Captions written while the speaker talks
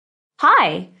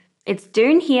Hi, it's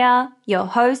Doon here, your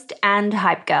host and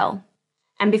hype girl.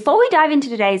 And before we dive into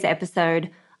today's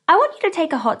episode, I want you to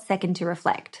take a hot second to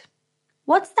reflect.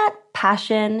 What's that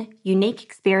passion, unique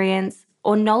experience,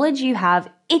 or knowledge you have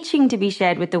itching to be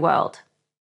shared with the world?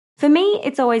 For me,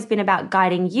 it's always been about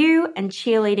guiding you and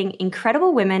cheerleading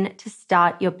incredible women to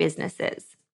start your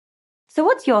businesses. So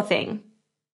what's your thing?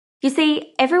 You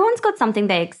see, everyone's got something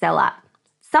they excel at,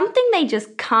 something they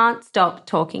just can't stop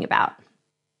talking about.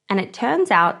 And it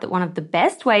turns out that one of the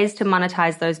best ways to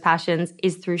monetize those passions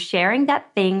is through sharing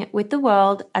that thing with the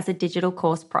world as a digital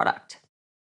course product.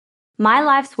 My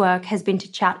life's work has been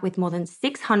to chat with more than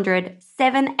 600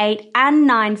 7, 8, and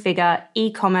 9-figure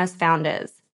e-commerce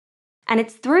founders. And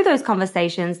it's through those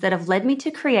conversations that have led me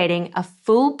to creating a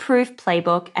foolproof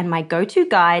playbook and my go-to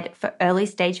guide for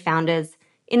early-stage founders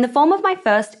in the form of my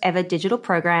first ever digital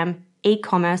program,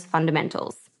 E-commerce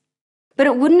Fundamentals. But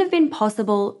it wouldn't have been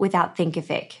possible without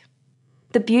Thinkific.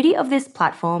 The beauty of this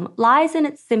platform lies in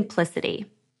its simplicity.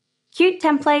 Cute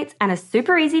templates and a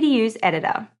super easy to use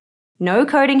editor. No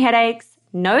coding headaches,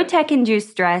 no tech-induced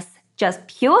stress, just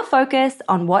pure focus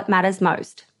on what matters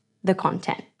most, the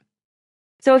content.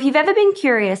 So if you've ever been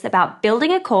curious about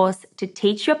building a course to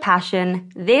teach your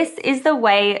passion, this is the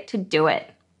way to do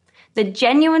it. The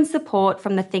genuine support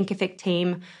from the Thinkific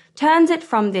team turns it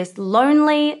from this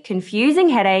lonely, confusing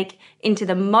headache into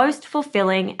the most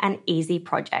fulfilling and easy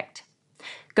project.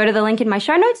 Go to the link in my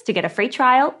show notes to get a free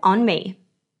trial on me.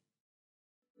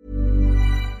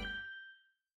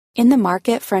 In the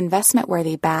market for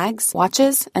investment-worthy bags,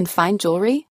 watches, and fine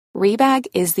jewelry, Rebag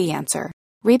is the answer.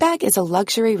 Rebag is a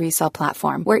luxury resale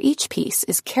platform where each piece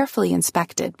is carefully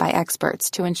inspected by experts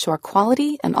to ensure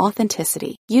quality and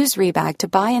authenticity. Use Rebag to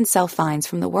buy and sell finds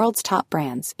from the world's top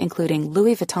brands, including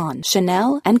Louis Vuitton,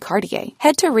 Chanel, and Cartier.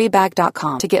 Head to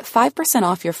Rebag.com to get 5%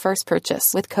 off your first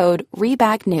purchase with code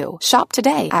REBAGNEW. Shop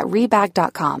today at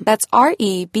Rebag.com. That's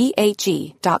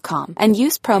REBAG.com. And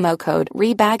use promo code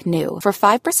REBAGNEW for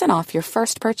 5% off your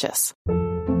first purchase.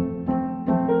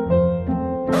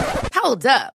 Hold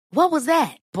up. What was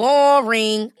that?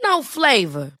 Boring. No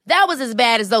flavor. That was as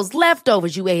bad as those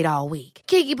leftovers you ate all week.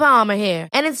 Keke Palmer here.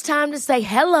 And it's time to say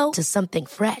hello to something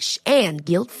fresh and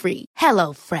guilt-free.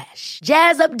 Hello Fresh.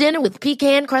 Jazz up dinner with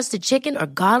pecan-crusted chicken or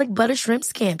garlic butter shrimp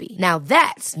scampi. Now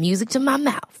that's music to my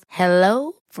mouth.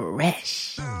 Hello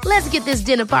Fresh. Let's get this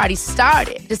dinner party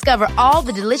started. Discover all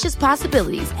the delicious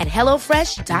possibilities at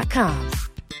HelloFresh.com.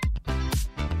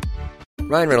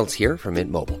 Ryan Reynolds here from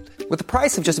Mint Mobile. With the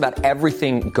price of just about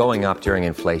everything going up during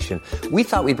inflation, we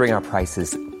thought we'd bring our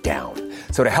prices down.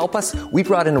 So to help us, we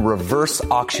brought in a reverse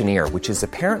auctioneer, which is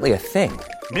apparently a thing.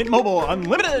 Mint Mobile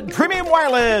Unlimited Premium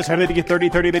Wireless. How to get 30,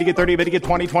 30, bit to get 30, bit to get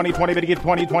 20, 20, 20, bit to get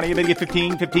 20, 20, bit to get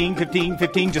 15, 15, 15,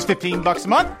 15, just $15 a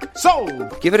month?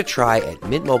 Sold! Give it a try at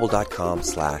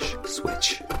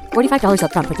mintmobile.com/switch. $45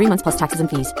 up front for 3 months plus taxes and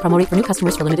fees. Promo rate for new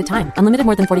customers for limited time. Unlimited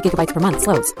more than 40 gigabytes per month.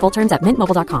 Slows full terms at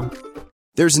mintmobile.com.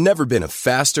 There's never been a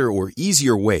faster or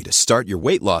easier way to start your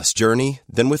weight loss journey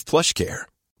than with PlushCare.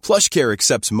 PlushCare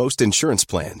accepts most insurance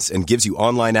plans and gives you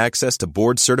online access to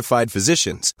board-certified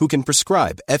physicians who can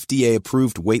prescribe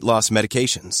FDA-approved weight loss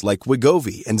medications like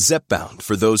Wegovy and Zepbound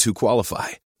for those who qualify.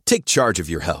 Take charge of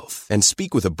your health and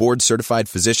speak with a board-certified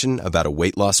physician about a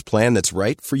weight loss plan that's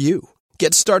right for you.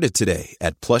 Get started today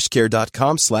at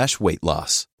plushcare.com/weight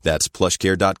loss. That's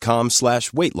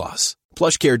plushcare.com/weight loss.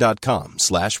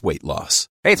 plushcare.com/weight loss.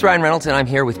 Hey, it's Ryan Reynolds, and I'm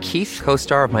here with Keith,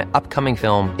 co-star of my upcoming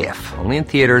film, If, only in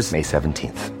theaters May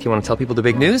 17th. Do you want to tell people the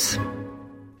big news?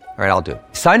 All right, I'll do it.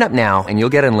 Sign up now and you'll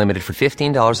get unlimited for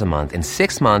 $15 a month and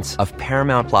 6 months of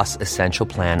Paramount Plus Essential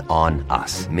Plan on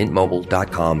us.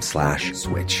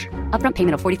 Mintmobile.com/switch. Upfront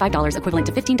payment of $45 equivalent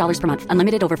to $15 per month.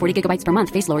 Unlimited over 40 gigabytes per month.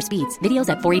 Face lower speeds. Videos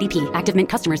at 480p. Active Mint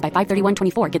customers by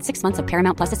 531.24 get 6 months of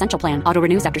Paramount Plus Essential Plan. Auto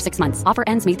renews after 6 months. Offer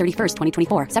ends May 31st,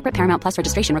 2024. Separate Paramount Plus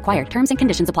registration required. Terms and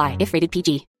conditions apply if rated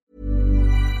PG.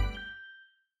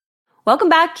 Welcome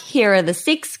back. Here are the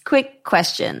 6 quick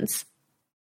questions.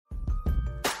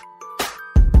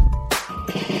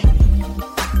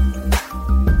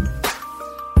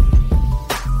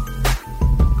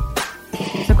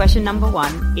 So question number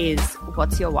 1 is,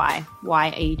 what's your why?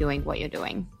 Why are you doing what you're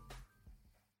doing?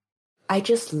 I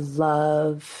just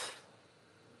love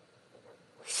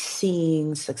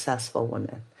seeing successful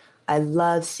women. I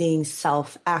love seeing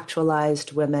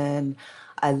self-actualized women.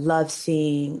 I love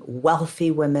seeing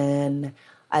wealthy women.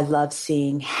 I love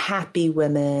seeing happy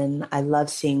women. I love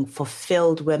seeing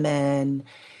fulfilled women.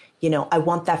 You know, I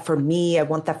want that for me. I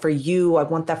want that for you. I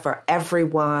want that for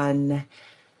everyone.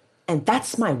 And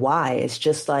that's my why. It's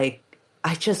just like,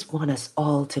 I just want us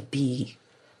all to be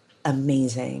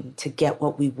amazing, to get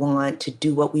what we want, to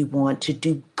do what we want, to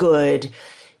do good,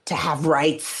 to have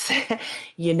rights,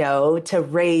 you know, to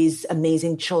raise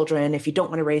amazing children. If you don't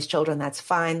want to raise children, that's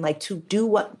fine. Like, to do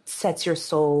what sets your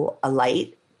soul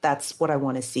alight. That's what I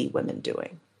want to see women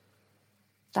doing.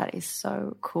 That is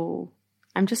so cool.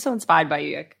 I'm just so inspired by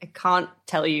you. I can't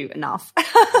tell you enough.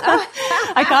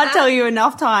 I can't tell you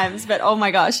enough times, but oh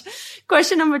my gosh.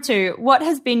 Question number 2, what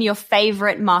has been your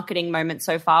favorite marketing moment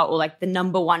so far, or like the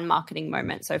number one marketing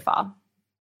moment so far?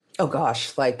 Oh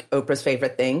gosh, like Oprah's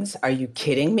favorite things. Are you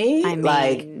kidding me? I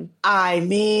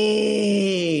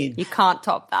mean, you can't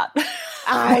top that.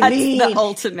 That's the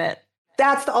ultimate.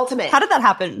 That's the ultimate. How did that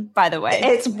happen, by the way?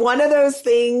 It's one of those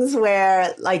things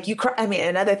where, like, you cry. I mean,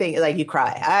 another thing, like, you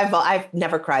cry. I've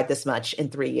never cried this much in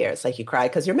 3 years. Like, you cry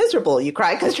because you're miserable. You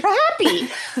cry because you're happy.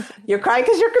 You cry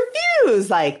because you're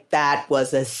confused. Like, that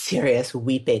was a serious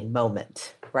weeping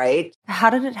moment, right?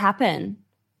 How did it happen?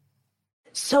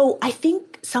 So I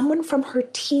think someone from her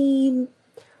team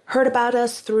heard about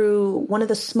us through one of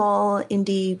the small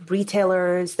indie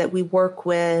retailers that we work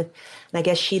with. And I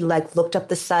guess she like looked up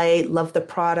the site, loved the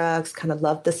products, kind of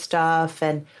loved the stuff,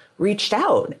 and reached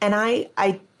out. And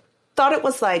I thought it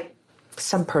was like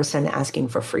some person asking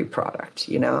for free product,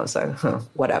 you know? I was like,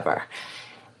 whatever.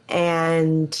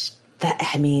 And that,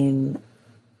 I mean,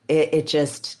 it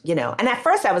just, you know, and at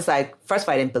first I was like, first of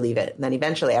all, I didn't believe it. And then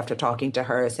eventually, after talking to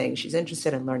her, saying she's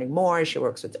interested in learning more, she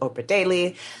works with Oprah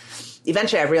daily.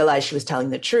 Eventually I realized she was telling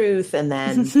the truth. And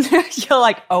then you're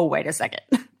like, oh, wait a second.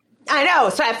 I know.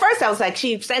 So at first I was like,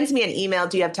 she sends me an email.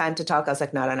 Do you have time to talk? I was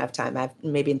like, no, I don't have time.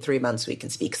 Maybe in 3 months we can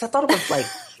speak. Cause I thought it was like,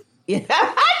 I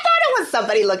thought it was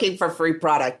somebody looking for free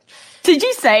product. Did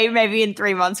you say maybe in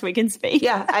 3 months we can speak?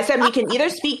 Yeah. I said, we can either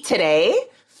speak today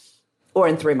or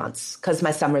in 3 months, because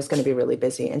my summer is going to be really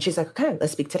busy. And she's like, okay,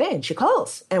 let's speak today. And she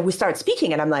calls and we start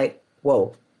speaking. And I'm like,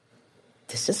 whoa,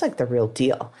 this is like the real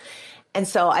deal. And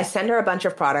so I send her a bunch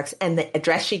of products, and the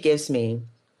address she gives me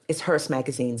is Hearst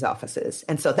Magazine's offices.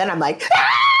 And so then I'm like,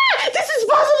 this is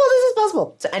possible. This is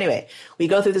possible. So anyway, we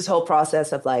go through this whole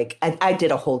process of like, I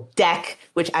did a whole deck,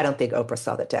 which I don't think Oprah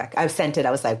saw the deck. I sent it.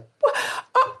 I was like,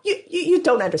 oh, you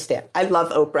don't understand. I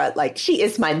love Oprah. Like, she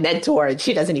is my mentor and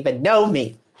she doesn't even know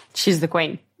me. She's the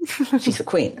queen. She's the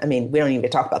queen. I mean, we don't even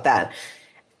talk about that.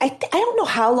 I don't know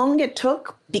how long it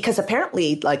took, because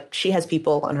apparently, like, she has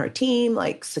people on her team,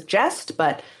 like, suggest,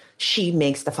 but she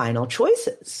makes the final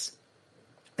choices.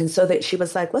 And so that she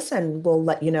was like, listen, we'll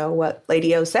let you know what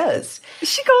Lady O says.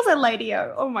 She calls her Lady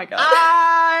O. Oh, my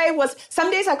God.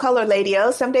 Some days I call her Lady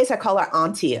O. Some days I call her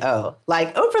Auntie O.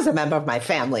 Like, Oprah's a member of my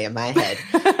family in my head.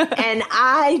 And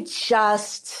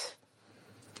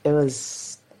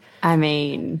I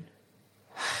mean,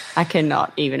 I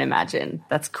cannot even imagine.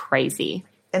 That's crazy.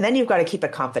 And then you've got to keep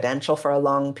it confidential for a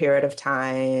long period of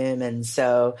time. And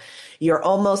so you're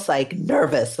almost like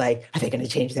nervous, like, are they going to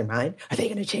change their mind? Are they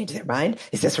going to change their mind?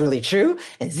 Is this really true?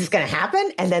 Is this going to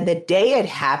happen? And then the day it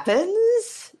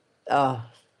happens, oh.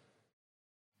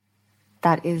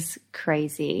 That is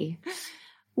crazy.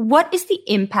 What is the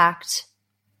impact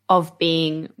of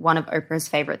being one of Oprah's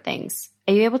favorite things?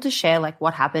 Are you able to share like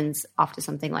what happens after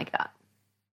something like that?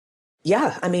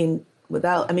 Yeah. I mean,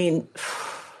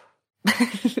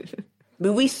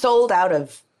 we sold out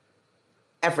of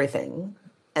everything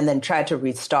and then tried to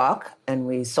restock, and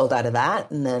we sold out of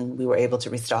that. And then we were able to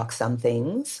restock some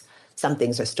things. Some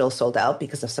things are still sold out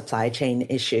because of supply chain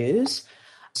issues.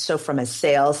 So from a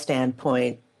sales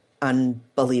standpoint,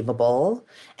 unbelievable.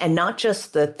 And not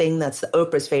just the thing that's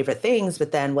Oprah's favorite things,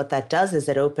 but then what that does is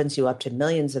it opens you up to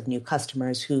millions of new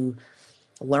customers who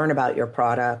learn about your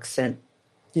products and,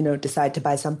 you know, decide to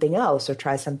buy something else or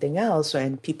try something else.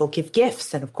 And people give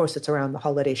gifts. And of course, it's around the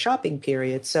holiday shopping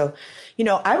period. So, you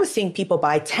know, I was seeing people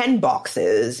buy 10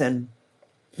 boxes and,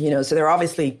 you know, so they're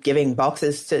obviously giving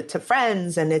boxes to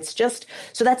friends. And it's just,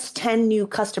 so that's 10 new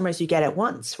customers you get at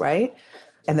once, right?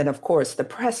 And then, of course, the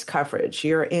press coverage.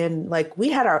 You're in, like, we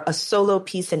had a solo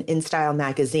piece in InStyle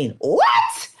magazine.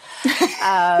 What?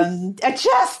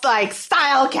 Just like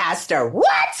Stylecaster.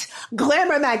 What?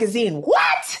 Glamour magazine.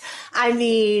 What? I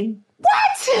mean,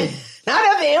 what?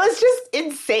 None of it. It was just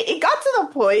insane. It got to the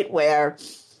point where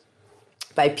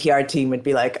my PR team would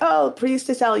be like, oh, pleased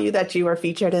to tell you that you were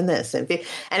featured in this. And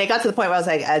it got to the point where I was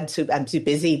like, I'm too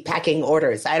busy packing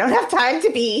orders. I don't have time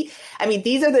to be. I mean,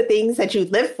 these are the things that you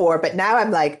live for. But now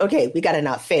I'm like, okay, we got to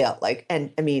not fail. Like,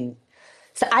 and I mean,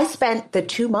 so I spent the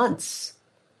 2 months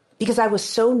because I was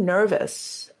so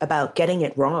nervous about getting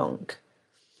it wrong.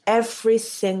 Every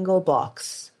single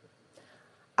box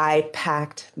I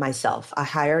packed myself. I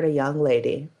hired a young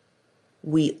lady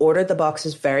We ordered the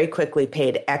boxes very quickly,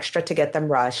 paid extra to get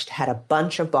them rushed, had a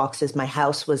bunch of boxes. My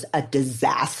house was a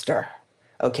disaster,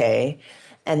 okay?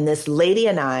 And this lady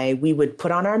and I, we would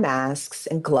put on our masks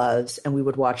and gloves and we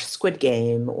would watch Squid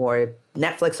Game or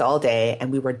Netflix all day.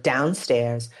 And we were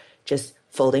downstairs just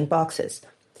folding boxes,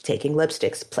 taking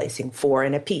lipsticks, placing 4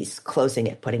 in a piece, closing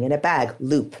it, putting in a bag,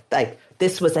 loop. Like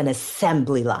this was an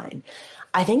assembly line.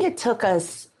 I think it took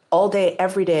us all day,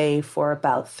 every day for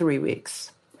about 3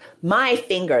 weeks. My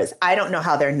fingers, I don't know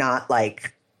how they're not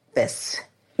like this.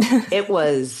 It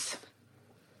was,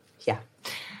 yeah.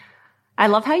 I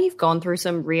love how you've gone through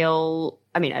some real,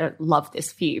 I mean, I don't love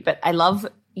this for you, but I love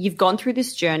you've gone through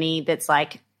this journey that's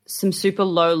like some super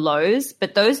low lows,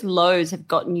 but those lows have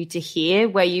gotten you to here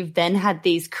where you've then had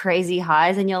these crazy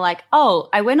highs and you're like, oh,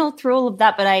 I went all through all of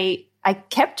that, but I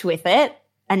kept with it.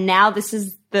 And now this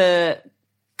is the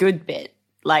good bit.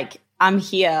 Like, I'm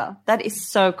here. That is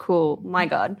so cool. My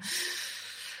God.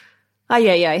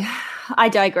 I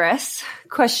digress.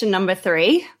 Question number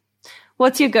 3.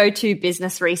 What's your go-to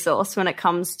business resource when it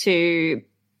comes to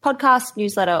podcast,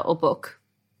 newsletter, or book?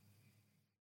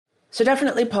 So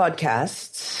definitely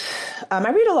podcasts. I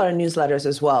read a lot of newsletters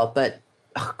as well, but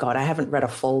oh God, I haven't read a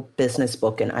full business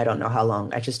book in I don't know how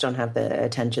long. I just don't have the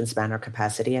attention span or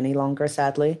capacity any longer,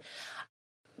 sadly.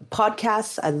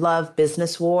 Podcasts, I love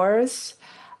Business Wars.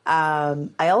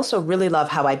 I also really love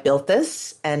How I Built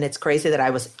This, and it's crazy that I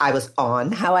was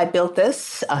on How I Built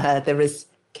This.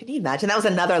 Can you imagine? That was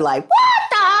another like, what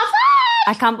the fuck?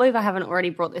 I can't believe I haven't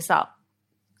already brought this up.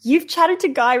 You've chatted to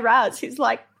Guy Raz, who's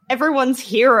like everyone's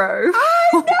hero. I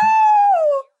know!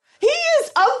 He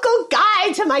is Uncle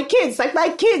Guy to my kids. Like my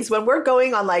kids, when we're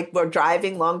going on we're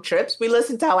driving long trips, we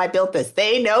listen to How I Built This.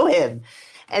 They know him.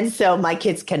 And so my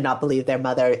kids cannot believe their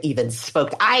mother even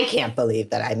spoke. I can't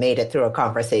believe that I made it through a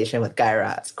conversation with Guy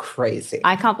Raz. Crazy.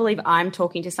 I can't believe I'm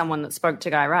talking to someone that spoke to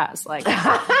Guy Raz. Like,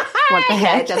 what the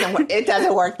heck? It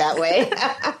doesn't work that way.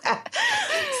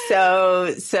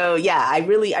 So yeah, I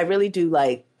really do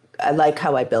I like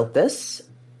How I Built This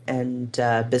and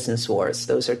Business Wars.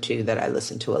 Those are 2 that I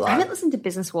listen to a lot. I haven't listened to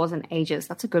Business Wars in ages.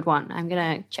 That's a good one. I'm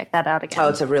going to check that out again. Oh,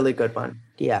 it's a really good one.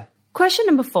 Yeah. Question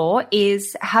number 4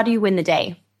 is, how do you win the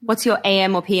day? What's your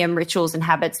AM or PM rituals and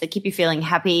habits that keep you feeling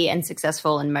happy and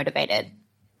successful and motivated?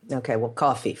 Okay, well,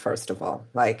 coffee, first of all.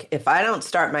 Like, if I don't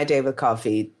start my day with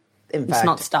coffee, it's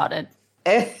not started.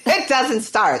 It doesn't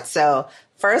start. So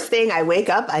first thing, I wake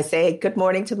up, I say good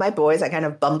morning to my boys. I kind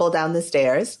of bumble down the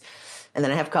stairs, and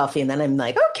then I have coffee, and then I'm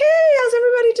like, okay, how's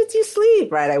everybody? Did you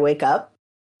sleep? Right, I wake up,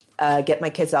 get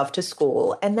my kids off to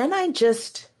school, and then I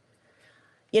just...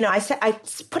 I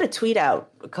put a tweet out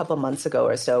a couple months ago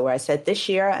or so where I said, this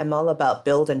year I'm all about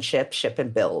build and ship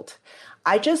and build.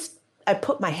 I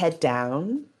put my head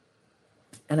down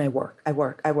and I work.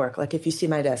 Like if you see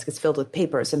my desk, it's filled with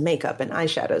papers and makeup and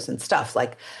eyeshadows and stuff.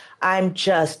 Like I'm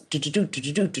just do.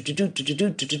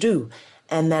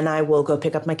 And then I will go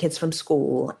pick up my kids from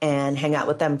school and hang out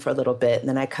with them for a little bit. And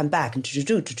then I come back and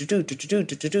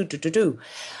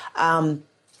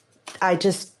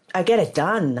I get it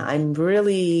done. I'm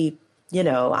really,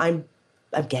 I'm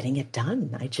getting it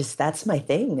done. That's my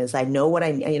thing is I know what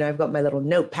I've got my little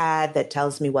notepad that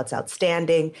tells me what's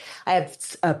outstanding. I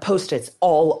have Post-its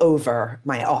all over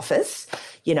my office.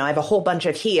 I have a whole bunch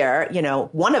of here,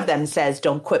 one of them says,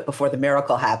 don't quit before the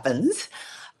miracle happens.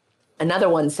 Another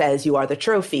one says, you are the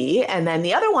trophy. And then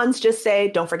the other ones just say,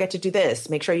 don't forget to do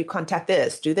this. Make sure you contact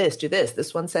this, do this, do this.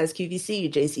 This one says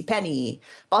QVC, JCPenney,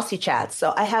 Bossy chats.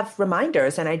 So I have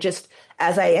reminders and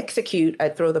as I execute, I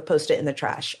throw the Post-it in the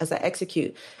trash as I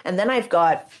execute. And then I've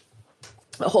got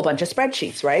a whole bunch of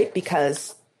spreadsheets, right?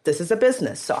 Because this is a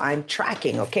business. So I'm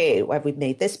tracking, okay, have we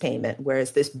made this payment? Where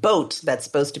is this boat that's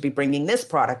supposed to be bringing this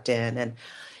product in? And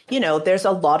there's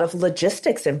a lot of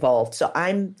logistics involved. So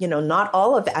I'm, not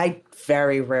all of it. I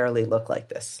very rarely look like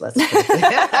this. Let's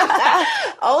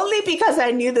only because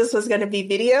I knew this was going to be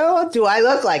video do I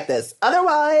look like this.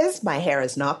 Otherwise, my hair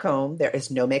is not combed. There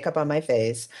is no makeup on my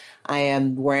face. I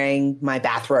am wearing my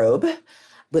bathrobe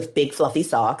with big fluffy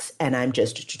socks, and I'm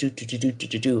just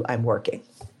I'm working.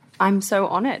 I'm so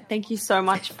on it. Thank you so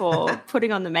much for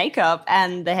putting on the makeup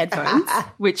and the headphones,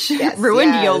 which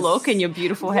ruined your look and your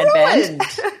beautiful headband.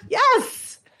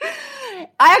 Yes.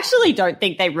 I actually don't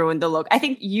think they ruined the look. I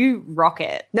think you rock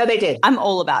it. No, they did. I'm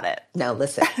all about it. No,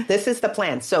 listen, this is the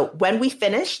plan. So when we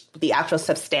finish the actual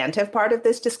substantive part of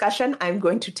this discussion, I'm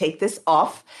going to take this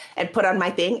off and put on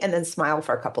my thing and then smile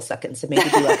for a couple seconds and maybe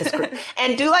do like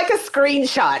a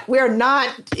screenshot. We're not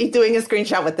doing a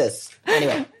screenshot with this.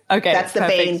 Anyway. Okay. That's the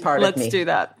main part Let's of me. Let's do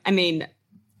that. I mean,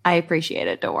 I appreciate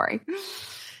it. Don't worry.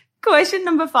 Question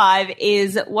number 5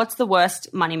 is, what's the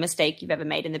worst money mistake you've ever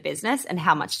made in the business and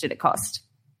how much did it cost?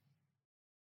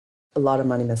 A lot of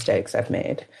money mistakes I've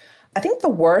made. I think the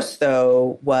worst,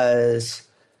 though, was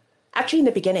actually in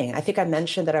the beginning. I think I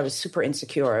mentioned that I was super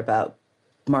insecure about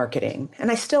marketing, and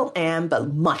I still am,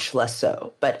 but much less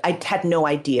so. But I had no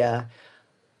idea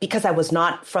because I was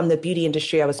not from the beauty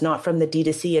industry. I was not from the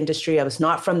D2C industry. I was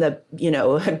not from the,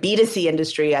 B2C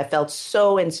industry. I felt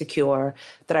so insecure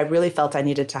that I really felt I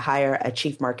needed to hire a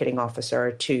chief marketing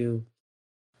officer to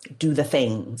do the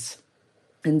things.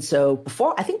 And so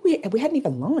before, I think we hadn't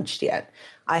even launched yet.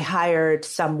 I hired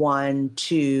someone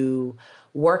to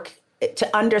work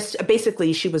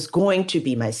basically she was going to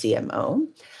be my CMO,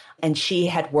 and she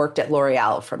had worked at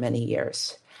L'Oreal for many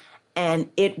years. And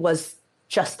it was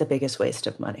just the biggest waste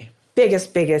of money.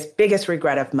 Biggest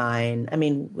regret of mine. I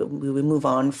mean, we move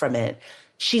on from it.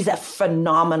 She's a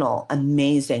phenomenal,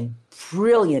 amazing,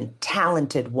 brilliant,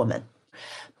 talented woman.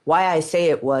 Why I say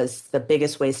it was the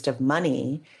biggest waste of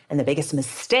money and the biggest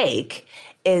mistake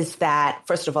is that,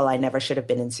 first of all, I never should have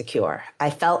been insecure. I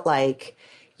felt like,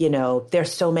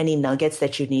 there's so many nuggets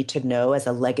that you need to know as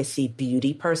a legacy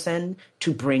beauty person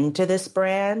to bring to this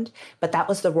brand, but that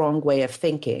was the wrong way of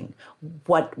thinking.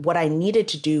 What I needed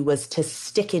to do was to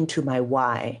stick into my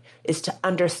why, is to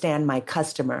understand my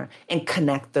customer and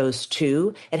connect those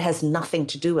two. It has nothing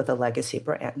to do with a legacy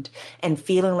brand. And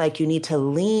feeling like you need to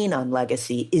lean on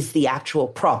legacy is the actual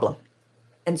problem.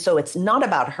 And so it's not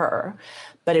about her,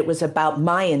 but it was about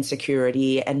my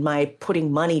insecurity and my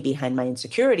putting money behind my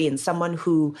insecurity, and someone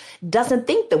who doesn't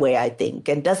think the way I think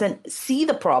and doesn't see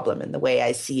the problem in the way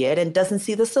I see it and doesn't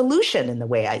see the solution in the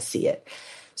way I see it.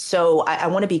 So I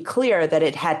want to be clear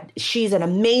that she's an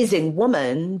amazing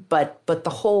woman, but the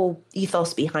whole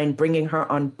ethos behind bringing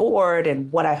her on board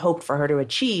and what I hoped for her to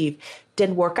achieve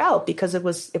didn't work out because it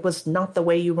was not the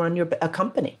way you run a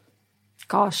company.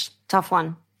 Gosh, tough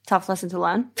one. Tough lesson to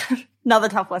learn. Another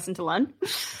tough lesson to learn.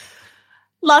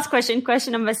 Last question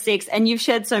number 6, and you've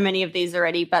shared so many of these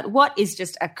already, but what is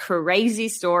just a crazy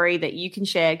story that you can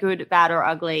share, good, bad, or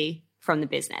ugly, from the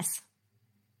business?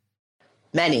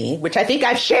 Many, which I think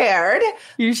I've shared.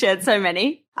 You shared so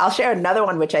many. I'll share another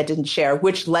one which I didn't share,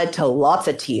 which led to lots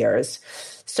of tears.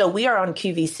 So we are on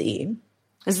QVC.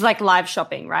 This is like live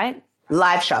shopping, right?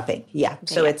 Live shopping, yeah. Okay,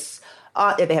 so yeah. It's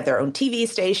they have their own TV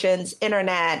stations,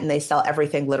 internet, and they sell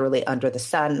everything literally under the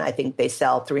sun. I think they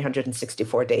sell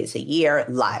 364 days a year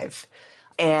live.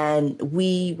 And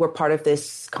we were part of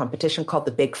this competition called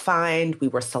the Big Find. We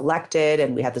were selected,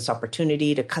 and we had this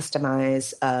opportunity to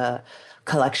customize a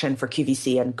collection for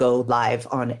QVC and go live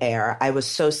on air. I was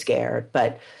so scared,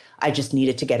 but I just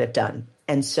needed to get it done.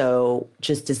 And so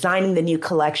just designing the new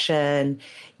collection,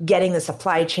 getting the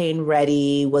supply chain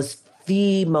ready was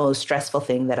the most stressful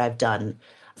thing that I've done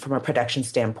from a production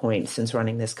standpoint since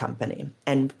running this company.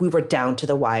 And we were down to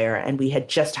the wire, and we had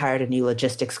just hired a new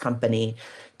logistics company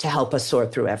to help us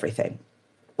sort through everything.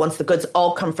 Once the goods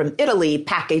all come from Italy,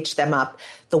 package them up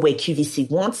the way QVC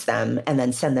wants them, and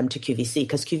then send them to QVC,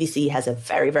 because QVC has a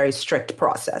very, very strict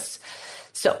process.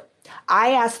 So I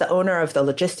asked the owner of the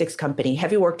logistics company,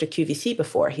 have you worked at QVC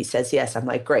before? He says, yes. I'm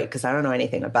like, great, because I don't know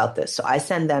anything about this. So I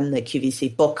send them the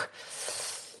QVC book.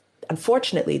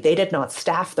 Unfortunately, they did not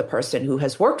staff the person who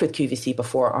has worked with QVC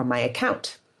before on my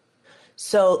account.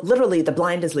 So literally the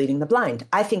blind is leading the blind.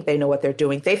 I think they know what they're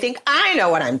doing. They think I know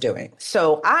what I'm doing.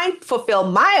 So I fulfill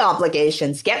my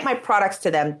obligations, get my products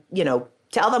to them,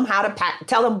 tell them how to pack,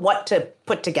 tell them what to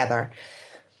put together.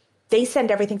 They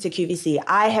send everything to QVC.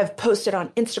 I have posted on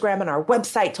Instagram and our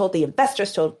website, told the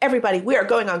investors, told everybody, we are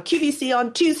going on QVC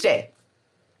on Tuesday.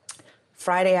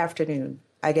 Friday afternoon,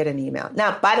 I get an email.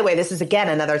 Now, by the way, this is again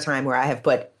another time where I have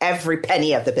put every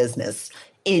penny of the business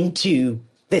into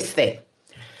this thing.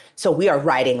 So we are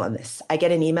riding on this. I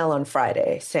get an email on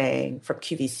Friday saying from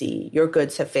QVC, your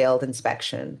goods have failed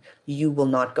inspection. You will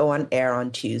not go on air on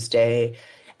Tuesday.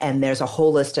 And there's a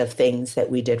whole list of things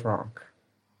that we did wrong.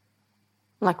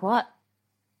 Like what?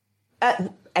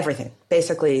 Everything.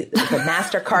 Basically, the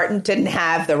master carton didn't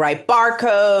have the right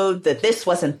barcode, that this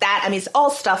wasn't that. I mean, it's all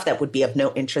stuff that would be of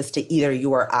no interest to either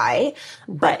you or I,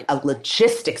 but right. A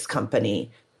logistics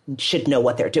company should know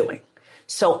what they're doing.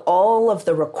 So all of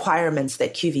the requirements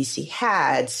that QVC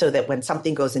had so that when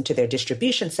something goes into their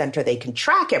distribution center, they can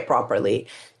track it properly.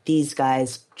 These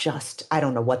guys just, I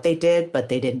don't know what they did, but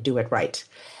they didn't do it right.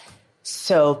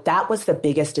 So that was the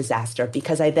biggest disaster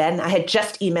because I had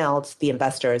just emailed the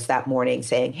investors that morning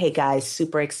saying, hey guys,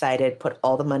 super excited, put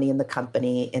all the money in the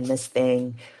company in this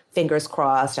thing. Fingers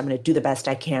crossed. I'm going to do the best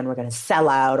I can. We're going to sell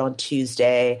out on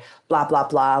Tuesday, blah, blah,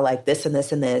 blah, like this and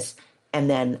this and this. And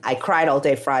then I cried all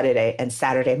day Friday and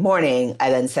Saturday morning. I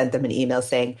then sent them an email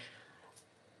saying,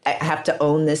 I have to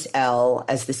own this L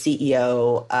as the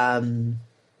CEO.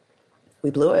 We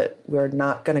blew it. We're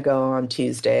not going to go on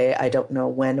Tuesday. I don't know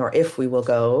when or if we will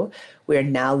go. We're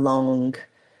now long,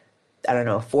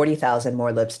 40,000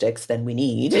 more lipsticks than we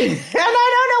need. And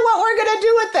I don't know what we're going to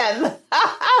do with them.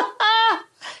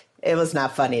 It was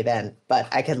not funny then, but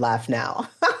I can laugh now.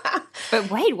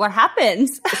 But wait, what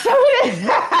happens?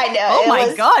 I know. Oh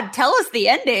my God, tell us the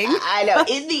ending. I know.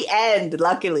 In the end,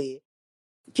 luckily,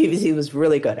 QVC was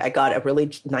really good. I got a really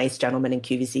nice gentleman in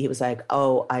QVC. He was like,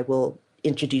 oh, I will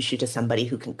introduce you to somebody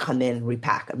who can come in and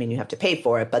repack. I mean, you have to pay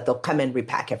for it, but they'll come in and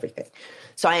repack everything.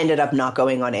 So I ended up not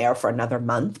going on air for another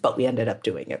month, but we ended up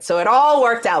doing it. So it all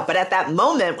worked out. But at that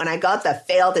moment, when I got the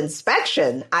failed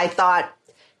inspection, I thought,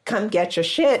 come get your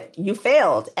shit. You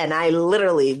failed. And I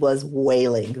literally was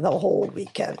wailing the whole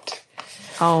weekend.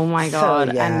 Oh my God.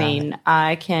 So, yeah. I mean,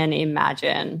 I can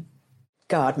imagine.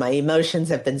 God, my emotions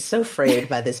have been so frayed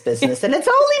by this business. And it's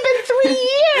only been 3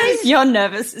 years. Your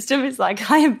nervous system is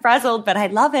like, I am frazzled, but I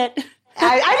love it.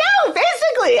 I know,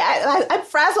 basically. I'm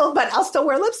frazzled, but I'll still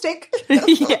wear lipstick.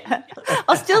 Yeah.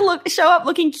 I'll still show up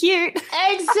looking cute.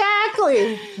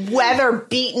 Exactly. Weather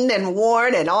beaten and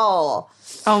worn and all.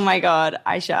 Oh my God,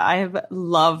 Aisha, I have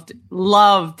loved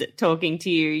talking to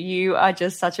you. You are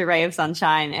just such a ray of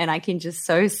sunshine, and I can just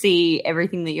so see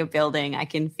everything that you're building. I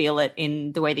can feel it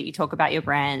in the way that you talk about your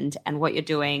brand and what you're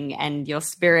doing, and your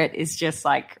spirit is just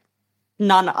like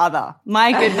none other.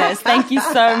 My goodness, thank you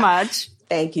so much.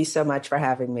 Thank you so much for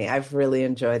having me. I've really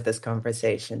enjoyed this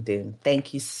conversation, Dune.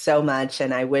 Thank you so much,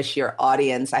 and I wish your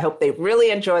audience, I hope they really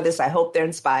enjoy this. I hope they're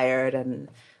inspired, and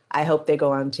I hope they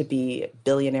go on to be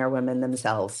billionaire women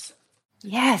themselves.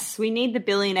 Yes, we need the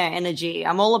billionaire energy.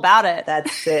 I'm all about it.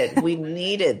 That's it. We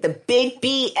need it. The big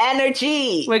B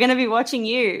energy. We're going to be watching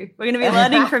you. We're going to be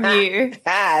learning from you.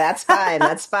 That's fine.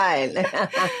 That's fine.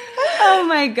 Oh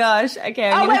my gosh.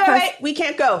 Okay. Wait. We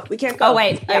can't go. Oh,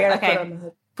 wait. Okay.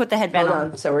 Put the headband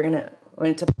on. So we're going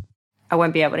to. I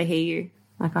won't be able to hear you.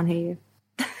 I can't hear you.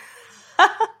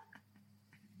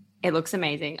 It looks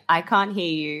amazing. I can't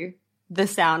hear you. The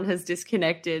sound has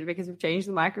disconnected because we've changed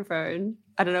the microphone.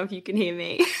 I don't know if you can hear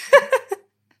me.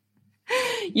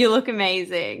 You look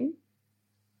amazing.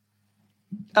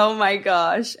 Oh my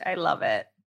gosh, I love it.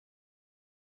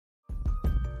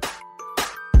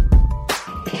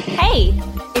 Hey,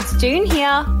 it's June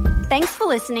here. Thanks for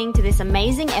listening to this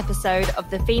amazing episode of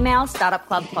the Female Startup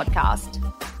Club podcast.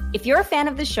 If you're a fan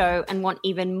of the show and want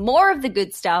even more of the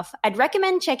good stuff, I'd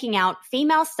recommend checking out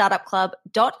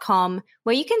femalestartupclub.com,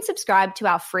 where you can subscribe to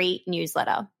our free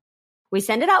newsletter. We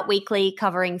send it out weekly,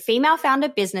 covering female founder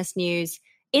business news,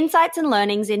 insights and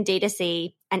learnings in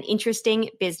D2C, and interesting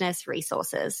business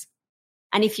resources.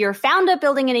 And if you're a founder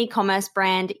building an e-commerce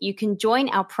brand, you can join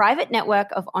our private network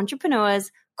of entrepreneurs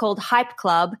called Hype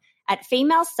Club at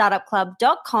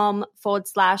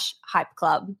femalestartupclub.com/Hype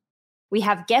Club. We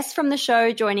have guests from the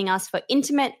show joining us for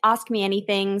intimate Ask Me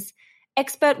Anythings,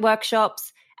 expert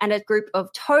workshops, and a group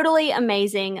of totally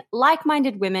amazing,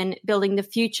 like-minded women building the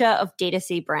future of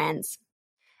D2C brands.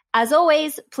 As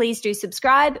always, please do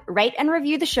subscribe, rate and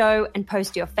review the show, and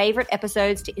post your favorite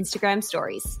episodes to Instagram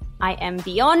stories. I am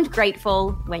beyond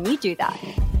grateful when you do that.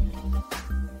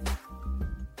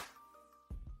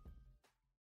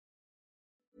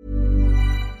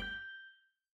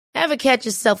 Ever catch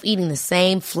yourself eating the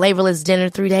same flavorless dinner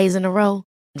 3 days in a row?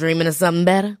 Dreaming of something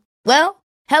better? Well,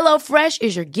 HelloFresh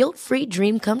is your guilt-free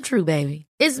dream come true, baby.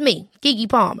 It's me, Keke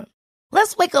Palmer.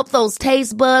 Let's wake up those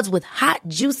taste buds with hot,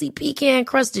 juicy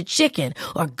pecan-crusted chicken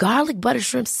or garlic butter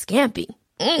shrimp scampi.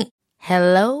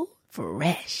 Hello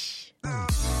Fresh.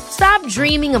 Stop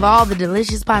dreaming of all the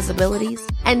delicious possibilities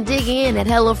and dig in at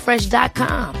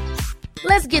HelloFresh.com.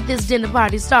 Let's get this dinner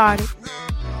party started.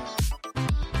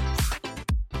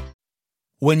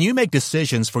 When you make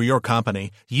decisions for your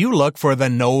company, you look for the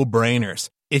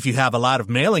no-brainers. If you have a lot of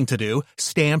mailing to do,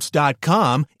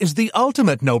 Stamps.com is the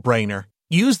ultimate no-brainer.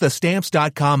 Use the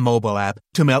Stamps.com mobile app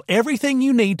to mail everything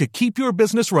you need to keep your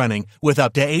business running with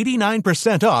up to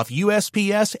 89% off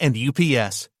USPS and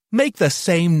UPS. Make the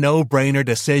same no-brainer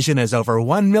decision as over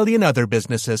 1 million other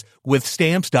businesses with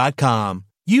Stamps.com.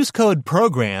 Use code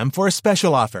PROGRAM for a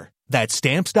special offer. That's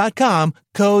Stamps.com,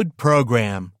 code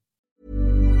PROGRAM.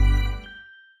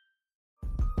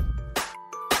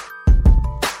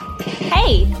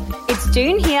 Hey, it's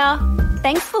June here.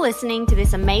 Thanks for listening to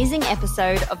this amazing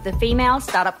episode of the Female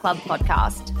Startup Club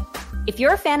podcast. If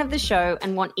you're a fan of the show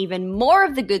and want even more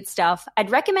of the good stuff, I'd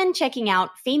recommend checking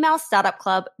out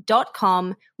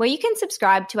femalestartupclub.com, where you can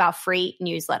subscribe to our free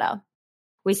newsletter.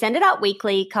 We send it out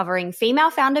weekly, covering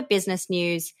female founder business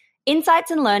news,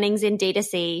 insights and learnings in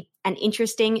D2C, and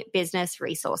interesting business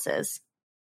resources.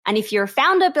 And if you're a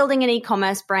founder building an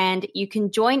e-commerce brand, you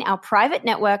can join our private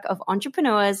network of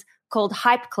entrepreneurs called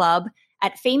Hype Club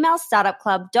at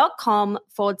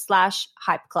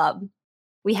femalestartupclub.com/Hype Club.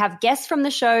 We have guests from the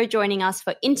show joining us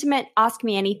for intimate Ask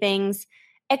Me Anythings,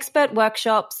 expert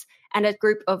workshops, and a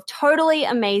group of totally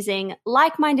amazing,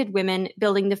 like-minded women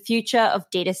building the future of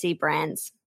D2C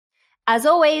brands. As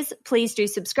always, please do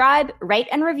subscribe, rate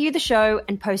and review the show,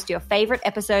 and post your favorite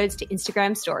episodes to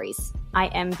Instagram stories. I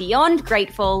am beyond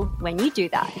grateful when you do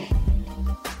that.